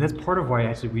 I mean, that's part of why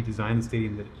actually we designed the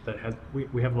stadium that has,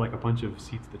 we have like a bunch of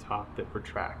seats at the top that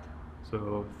retract.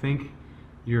 So think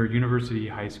your university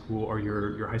high school or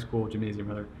your high school gymnasium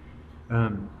rather,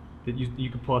 that you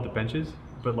can pull out the benches,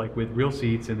 but like with real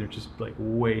seats, and they're just like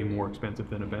way more expensive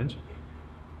than a bench.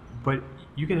 But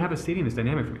you can have a stadium that's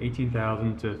dynamic from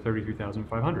 18,000 to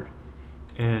 33,500.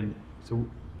 And so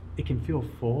it can feel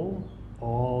full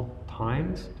all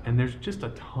times, and there's just a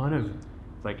ton of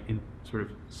like in sort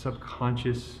of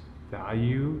subconscious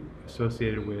value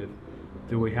associated with,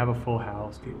 do we have a full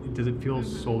house? Does it feel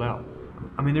sold out?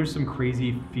 I mean, there's some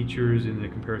crazy features in the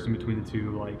comparison between the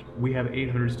two. Like, we have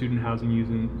 800 student housing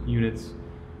units.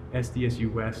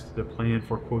 SDSU West, the plan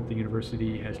for, quote, the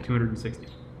university, has 260.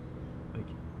 Like,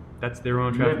 that's their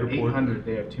own You traffic have report. 800,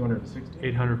 they have 260.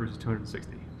 800 versus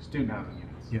 260. Student housing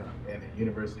units. Yeah. And a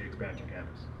university expansion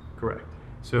campus. Correct.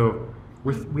 So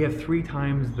we have 3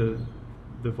 times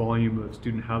the volume of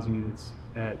student housing units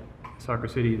at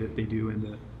SoccerCity that they do in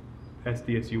the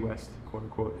SDSU West, quote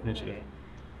unquote, initiative.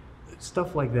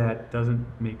 Stuff like that doesn't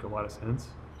make a lot of sense.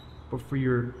 But for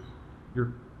your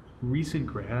recent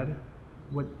grad,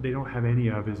 what they don't have any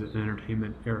of is an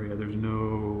entertainment area. There's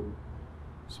no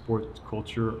sports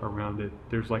culture around it.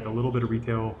 There's like a little bit of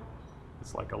retail.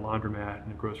 It's like a laundromat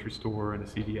and a grocery store and a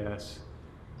CVS,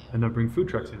 and they'll bring food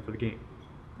trucks in for the game.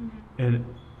 Mm-hmm. And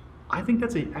I think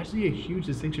that's actually a huge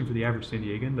distinction for the average San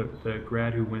Diegan. The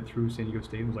grad who went through San Diego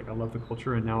State and was like, I love the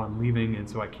culture, and now I'm leaving, and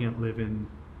so I can't live in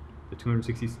the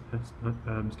 260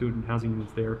 student housing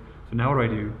units there. So now what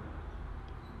do I do?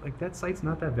 Like, that site's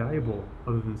not that valuable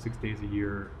other than 6 days a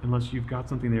year, unless you've got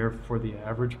something there for the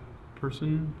average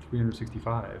person,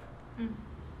 365. Mm.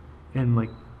 And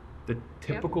like, the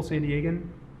typical San Diegan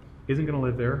isn't going to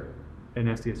live there in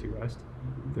SDSU West.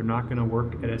 They're not going to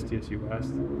work at SDSU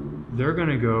West. They're going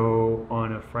to go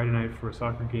on a Friday night for a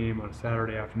soccer game, on a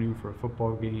Saturday afternoon for a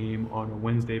football game, on a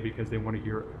Wednesday because they want to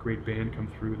hear a great band come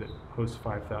through that hosts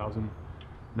 5,000,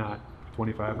 not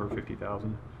 25 or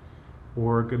 50,000,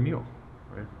 or a good meal,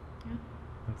 right? Yeah.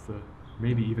 That's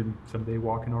maybe even someday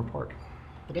walk in our park.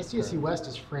 But SDSU West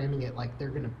is framing it like they're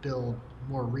going to build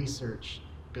more research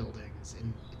buildings,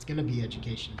 and it's going to be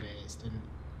education based. And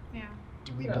Yeah.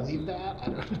 do we believe that? I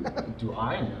don't know. Do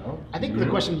I know? I think Do the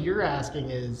you? question you're asking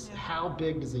is, Yeah. how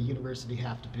big does a university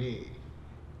have to be?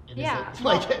 And Yeah, is it,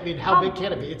 like, well, I mean, how big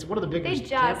can it be? It's one of the They biggest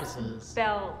just campuses.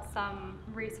 built some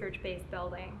research-based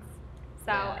buildings.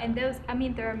 So, Yeah. and those, I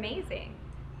mean, they're amazing.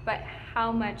 But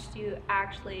how much do you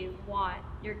actually want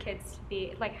your kids to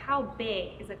be, like, how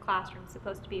big is a classroom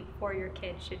supposed to be before your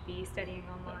kid should be studying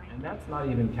online? And that's not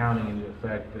even counting into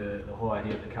effect the whole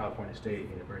idea of the California State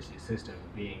University system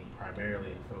being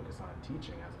primarily focused on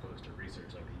teaching as opposed to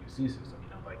research like the UC system. You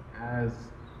know, like, as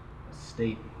a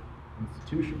state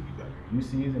institution, you've got your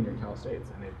UCs and your Cal States,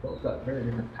 and they've both got very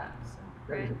different paths and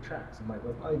very Right. different tracks. And like,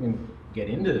 let's not even get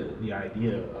into the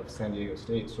idea of San Diego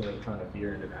State sort of trying to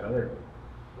veer into that other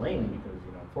lane because,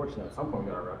 you know, unfortunately at some point we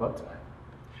gotta wrap up tonight.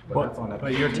 But Well, that's on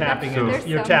But you're tapping So- into,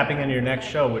 you're There's tapping some- into your next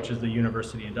show, which is the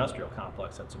university industrial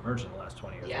complex that's emerged in the last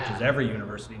 20 years, which Yeah. is every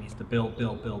university needs to build,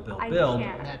 I build,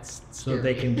 can't. That's so scary.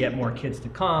 they can get more kids to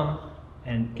come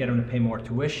and get them to pay more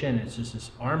tuition. It's just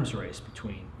this arms race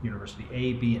between university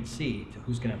A, B, and C to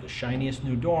who's going to have the shiniest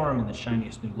new dorm and the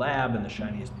shiniest new lab and the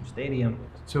shiniest new stadium.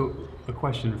 So, a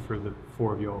question for the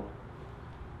four of y'all.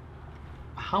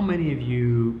 How many of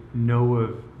you know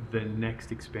of the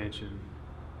next expansion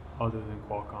other than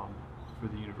Qualcomm for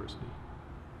the university?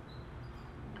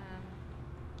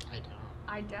 I don't.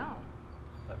 I don't.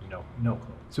 I have no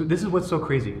clue. So this is what's so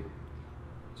crazy.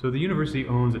 So the university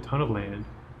owns a ton of land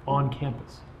on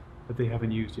campus that they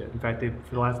haven't used yet. In fact,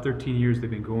 for the last 13 years, they've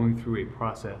been going through a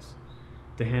process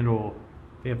to handle,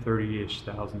 they have 30-ish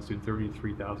thousand students,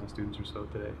 33,000 students or so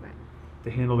today,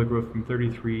 to handle the growth from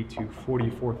 33 to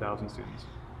 44,000 students.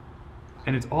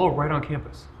 And it's all right on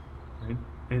campus, right?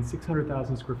 And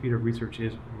 600,000 square feet of research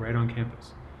is right on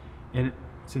campus. And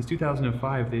since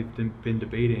 2005, they've been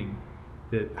debating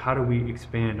that how do we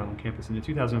expand on campus. And in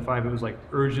 2005, it was like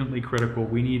urgently critical.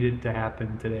 We need it to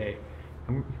happen today.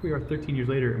 And here we are 13 years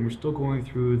later, and we're still going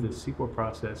through the CEQA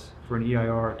process for an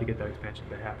EIR to get that expansion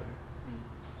to happen.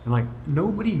 And like,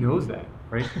 nobody knows that,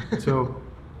 right? So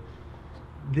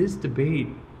this debate,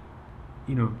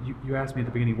 you know, you asked me at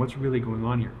the beginning, what's really going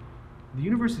on here? The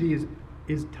university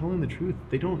is telling the truth.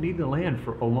 They don't need the land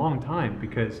for a long time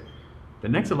because the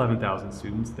next 11,000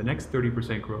 students, the next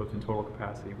 30% growth in total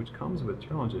capacity, which comes with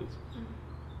challenges,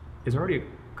 is already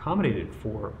accommodated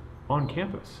for on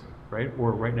campus, right?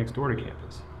 Or right next door to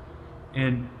campus.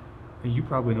 And you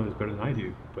probably know this better than I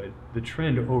do, but the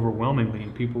trend overwhelmingly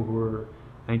in people who are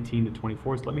 19 to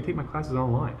 24 is let me take my classes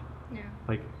online. Yeah.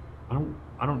 Like,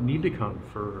 I don't need to come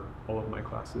for all of my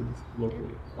classes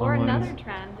locally. Or Online is- another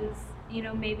trend is, you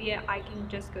know, maybe I can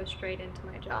just go straight into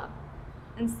my job.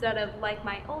 Instead of like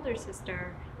my older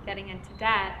sister getting into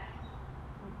debt,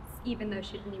 even though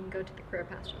she didn't even go to the career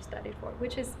path she studied for,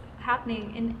 which is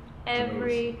happening in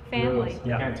every family.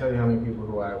 Yeah. I can't tell you how many people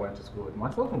who I went to school with,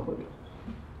 myself included,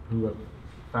 who have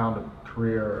found a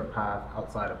career or a path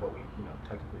outside of what we,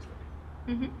 technically studied.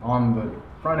 Mm-hmm. On the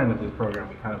front end of this program,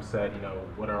 we kind of said,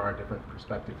 what are our different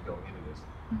perspectives going into this?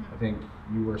 Mm-hmm. I think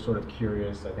you were sort of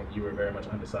curious. I think you were very much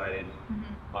undecided.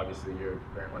 Mm-hmm. Obviously, you're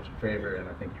very much in favor, and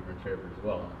I think you were in favor as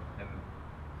well. And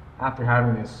after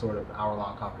having this sort of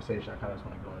hour-long conversation, I kind of just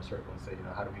want to go in a circle and say,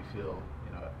 how do we feel,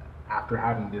 after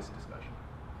having this discussion?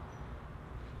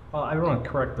 Well, I want to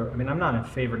correct I'm not in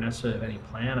favor necessarily of any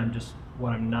plan.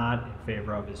 What I'm not in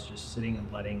favor of is just sitting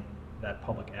and letting that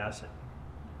public asset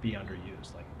be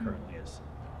underused like it currently is.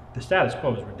 The status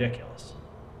quo is ridiculous.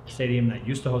 A stadium that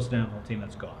used to host an NFL team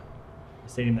that's gone. A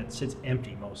stadium that sits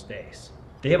empty most days.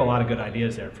 They have a lot of good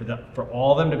ideas there. For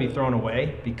all of them to be thrown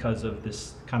away because of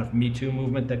this kind of Me Too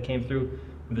movement that came through,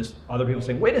 with this other people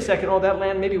saying, wait a second, all that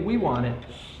land, maybe we want it.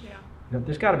 Yeah.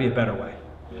 There's got to be a better way.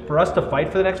 For us to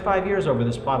fight for the next 5 years over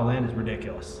this plot of land is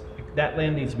ridiculous. That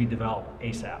land needs to be developed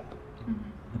ASAP. Mm-hmm.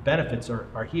 The benefits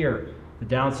are here. The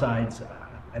downsides,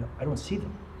 I don't see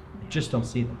them. I just don't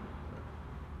see them.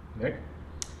 Nick?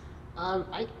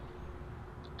 I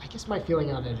guess my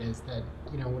feeling on it is that,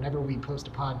 whenever we post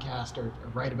a podcast or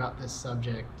write about this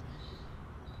subject,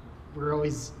 we're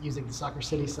always using the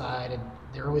SoccerCity side, and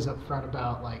they're always upfront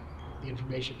about the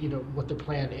information, what their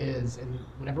plan is. And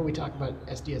whenever we talk about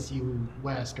SDSU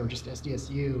West or just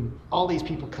SDSU, all these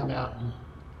people come out and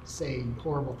say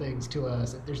horrible things to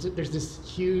us. There's this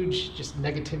huge just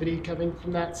negativity coming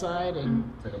from that side,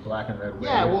 and It's like a black and red wave.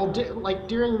 yeah, well,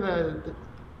 during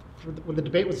when the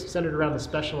debate was centered around the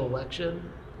special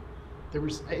election,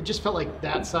 it just felt like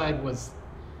that side was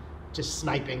just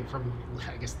sniping from,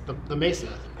 I guess, the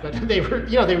Mesa. But they were,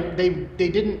 they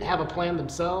didn't have a plan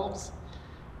themselves,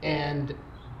 and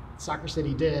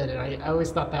SoccerCity did, and I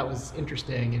always thought that was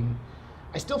interesting. And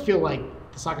I still feel like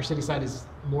the SoccerCity side is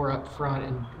more upfront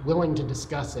and willing to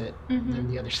discuss it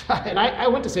than the other side. And I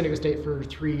went to San Diego State for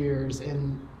 3 years,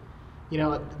 and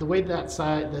the way that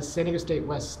side, the San Diego State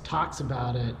West, talks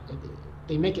about it,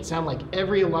 they make it sound like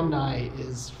every alumni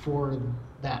is for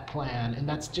that plan, and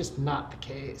that's just not the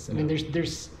case. I mean,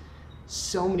 there's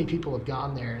so many people have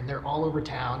gone there, and they're all over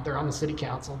town. They're on the city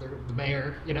council. They're the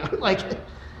mayor.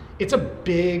 It's a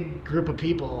big group of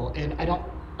people, and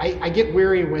I get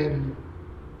weary when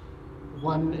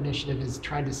one initiative is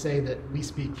trying to say that we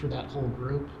speak for that whole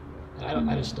group, and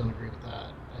I just don't agree with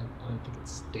that. I don't think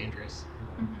it's dangerous.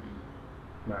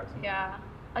 Madisyn? Yeah,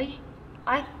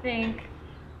 I think,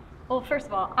 well, first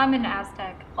of all, I'm an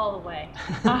Aztec all the way.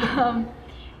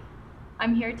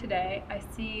 I'm here today. I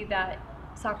see that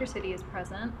SoccerCity is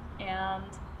present, and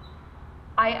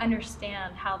I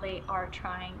understand how they are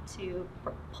trying to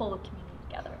pull a community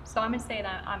together. So I'm going to say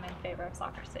that I'm in favor of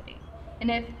SoccerCity. And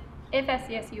if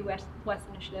SDSU West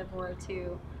Initiative were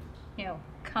to,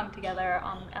 come together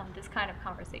on this kind of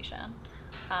conversation,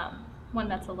 one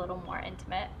that's a little more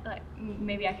intimate, like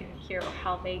maybe I can hear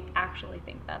how they actually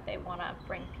think that they want to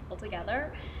bring people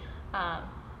together.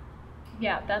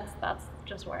 Yeah, that's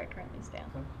just where I currently stand.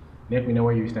 Nick, we know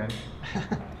where you stand.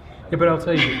 Yeah, but I'll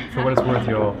tell you, for what it's worth,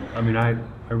 y'all, I mean, I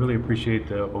really appreciate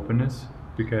the openness,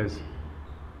 because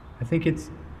I think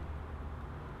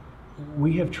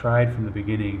we have tried from the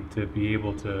beginning to be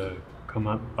able to come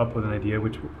up with an idea,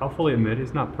 which I'll fully admit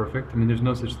is not perfect. I mean, there's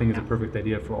no such thing as a perfect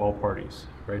idea for all parties,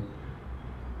 right?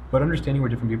 But understanding where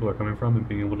different people are coming from and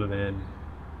being able to then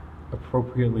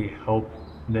appropriately help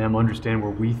them understand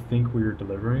where we think we're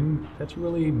delivering, that's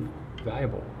really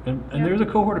valuable. And there's a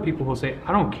cohort of people who will say,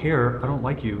 I don't care, I don't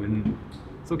like you, and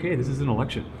it's okay, this is an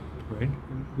election, right?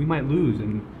 We might lose,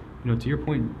 and to your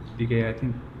point, Dike, I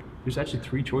think there's actually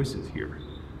 3 choices here.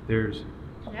 There's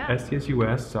SDSU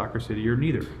West, SoccerCity, or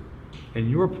neither. And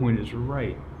your point is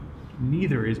right.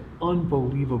 Neither is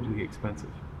unbelievably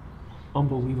expensive.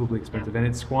 Unbelievably expensive. And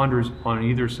it squanders on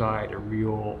either side a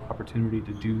real opportunity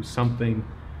to do something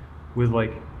with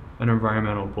like an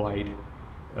environmental blight,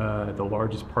 the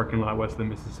largest parking lot west of the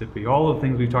Mississippi, all the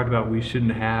things we talked about we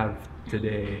shouldn't have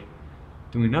today.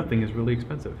 Doing nothing is really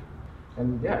expensive.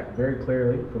 And yeah, very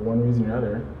clearly, for one reason or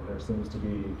another, there seems to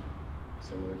be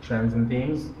similar trends and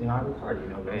themes in either party.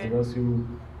 Those of us who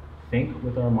think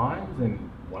with our minds and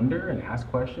wonder and ask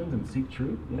questions and seek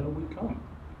truth, we come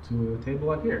to a table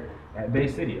like here at Bay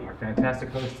City, our fantastic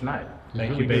host tonight.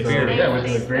 Thank you, Bay So, City. yeah,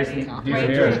 with Gracie.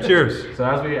 Cheers. So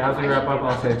as we wrap up,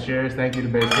 I'll say cheers. Thank you to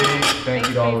Bay City. Thank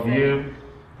you to all of you.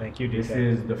 Thank you, This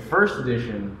is the first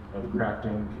edition of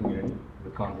Crafting Community,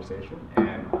 the conversation,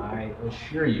 and I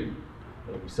assure you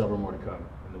there will be several more to come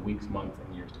in the weeks, months,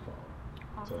 and years to follow.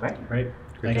 So thank you. Great.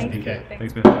 Thanks, DK.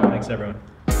 Thanks, man. Thanks, everyone.